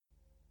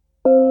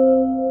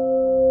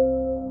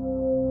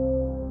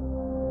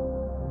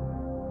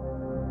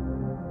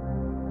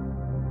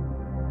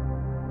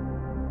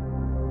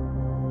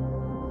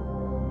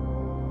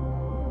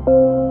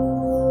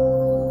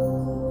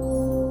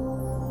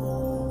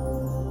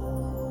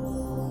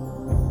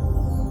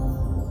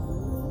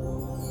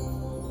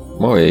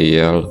Ma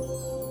éjjel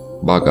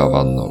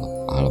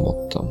Bhagavánnal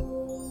álmodtam,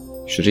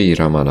 Srí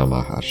Ramana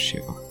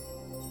Maharsival.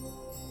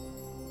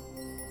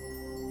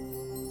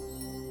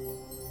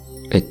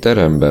 Egy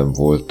teremben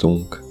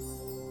voltunk.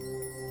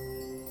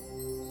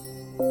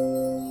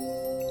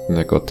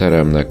 Ennek a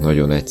teremnek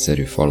nagyon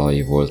egyszerű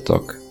falai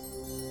voltak.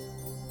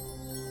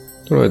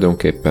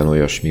 Tulajdonképpen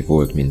olyasmi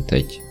volt, mint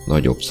egy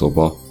nagyobb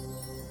szoba.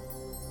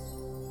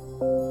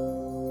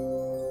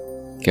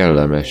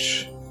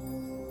 Kellemes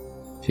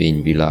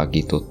fény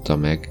világította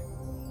meg,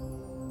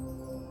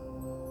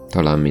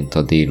 talán mint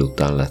a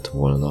délután lett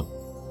volna.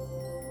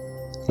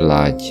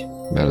 Lágy,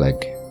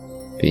 meleg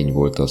fény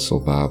volt a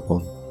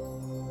szobában.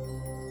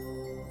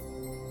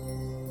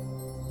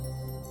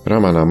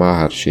 Ramana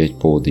Maharsi egy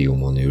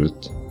pódiumon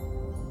ült.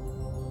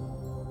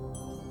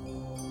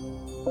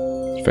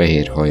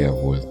 Fehér haja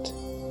volt,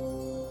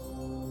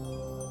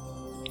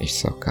 és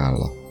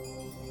szakálla.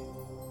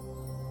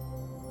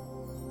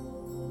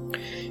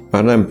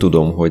 Már nem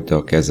tudom, hogy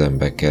a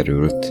kezembe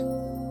került.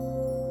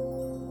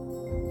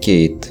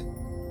 Két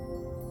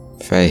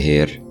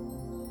fehér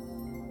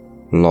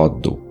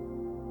laddu.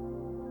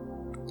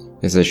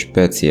 Ez egy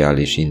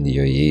speciális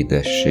indiai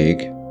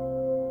édesség,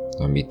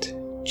 amit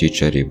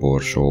csicseri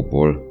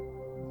borsóból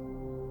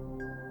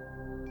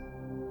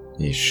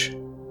és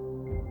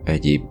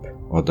egyéb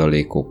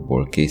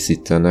adalékokból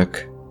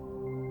készítenek.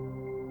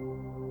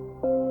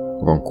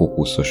 Van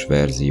kokuszos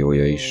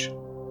verziója is.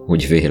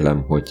 Úgy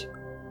vélem, hogy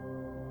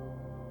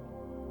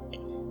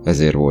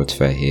ezért volt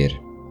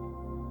fehér.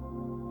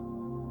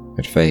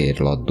 Mert fehér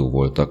laddu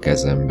volt a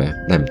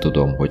kezembe. Nem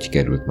tudom, hogy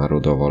került már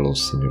oda,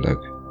 valószínűleg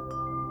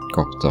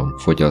kaptam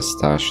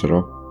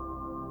fogyasztásra.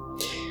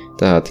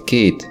 Tehát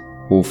két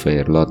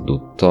hófehér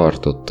laddut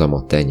tartottam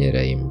a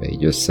tenyereimbe,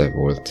 így össze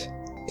volt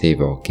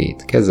téve a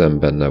két kezem,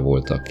 benne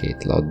volt a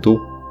két laddu,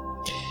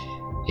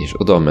 és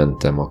oda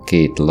mentem a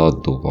két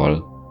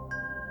ladduval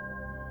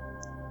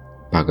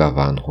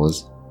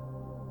Bhagavánhoz.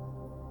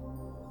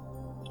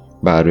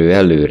 Bár ő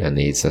előre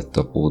nézett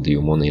a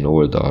pódiumon, én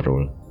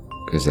oldalról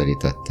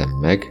közelítettem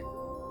meg.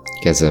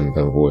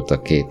 Kezemben volt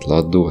a két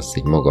laddu, azt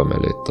így magam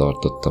előtt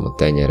tartottam a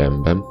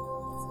tenyeremben.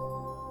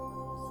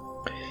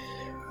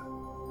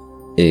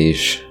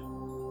 És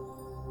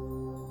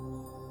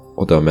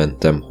oda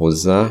mentem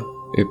hozzá,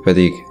 ő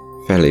pedig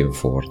felém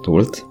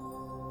fordult,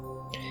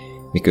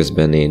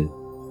 miközben én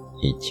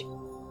így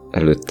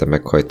előtte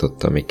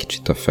meghajtottam egy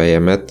kicsit a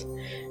fejemet,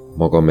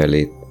 magam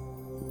elé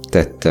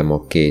tettem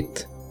a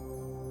két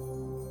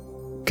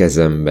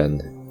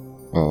kezemben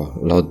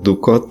a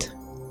laddukat,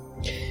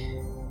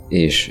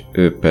 és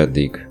ő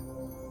pedig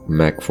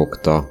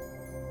megfogta,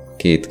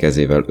 két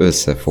kezével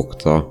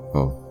összefogta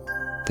a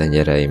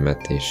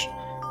tenyereimet, és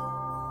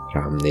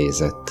rám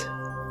nézett,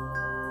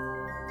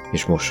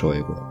 és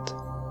mosolygott.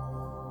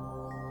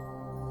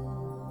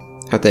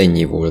 Hát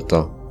ennyi volt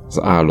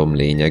az álom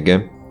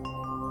lényege.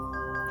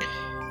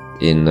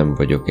 Én nem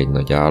vagyok egy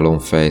nagy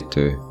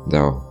álomfejtő, de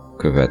a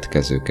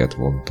következőket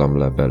vontam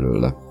le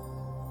belőle.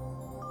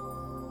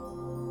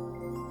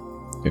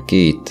 A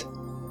két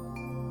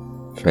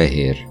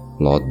fehér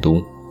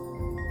laddu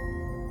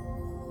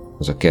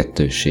az a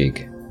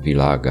kettőség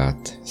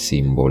világát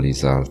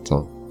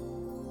szimbolizálta.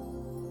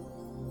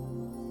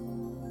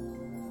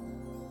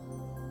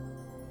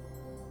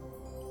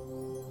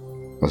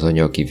 Az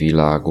anyagi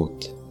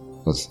világot,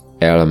 az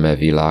elme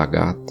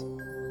világát,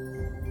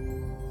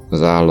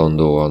 az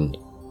állandóan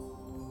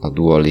a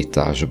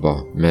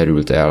dualitásba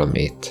merült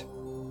elmét.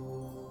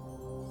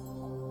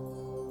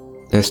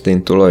 Ezt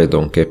én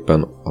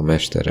tulajdonképpen a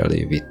mester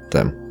elé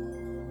vittem.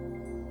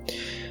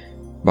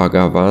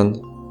 Bhagaván,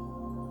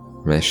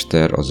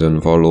 mester, az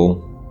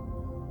önvaló,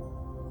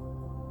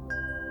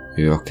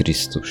 ő a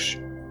Krisztus,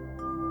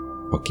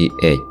 aki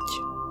egy.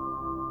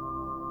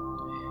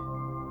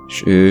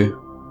 És ő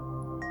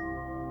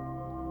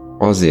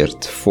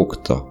azért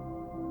fogta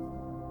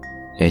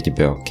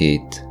egybe a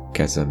két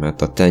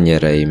kezemet, a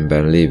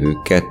tenyereimben lévő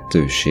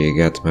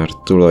kettőséget,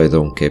 mert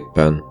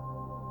tulajdonképpen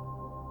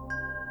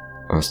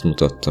azt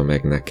mutatta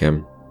meg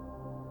nekem,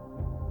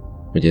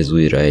 hogy ez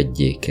újra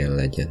egyé kell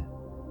legyen.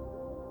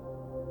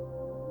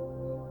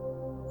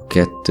 A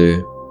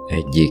kettő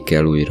egyé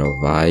kell újra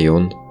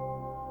váljon,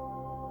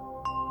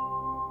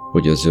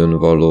 hogy az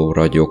önvaló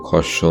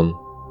ragyoghasson,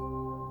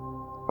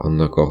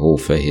 annak a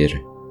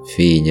hófehér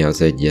fénye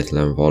az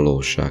egyetlen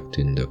valóság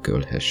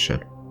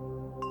tündökölhessen.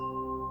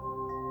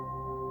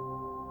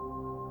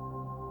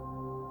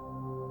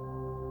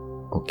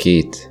 A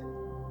két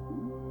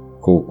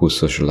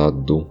kókuszos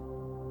laddu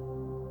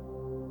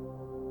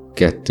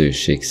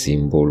kettőség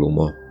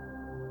szimbóluma.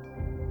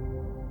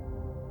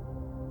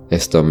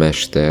 Ezt a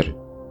mester,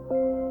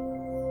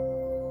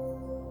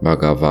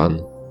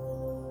 Bhagaván,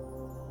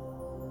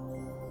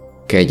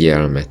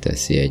 kegyelme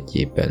teszi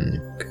egyé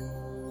bennünk.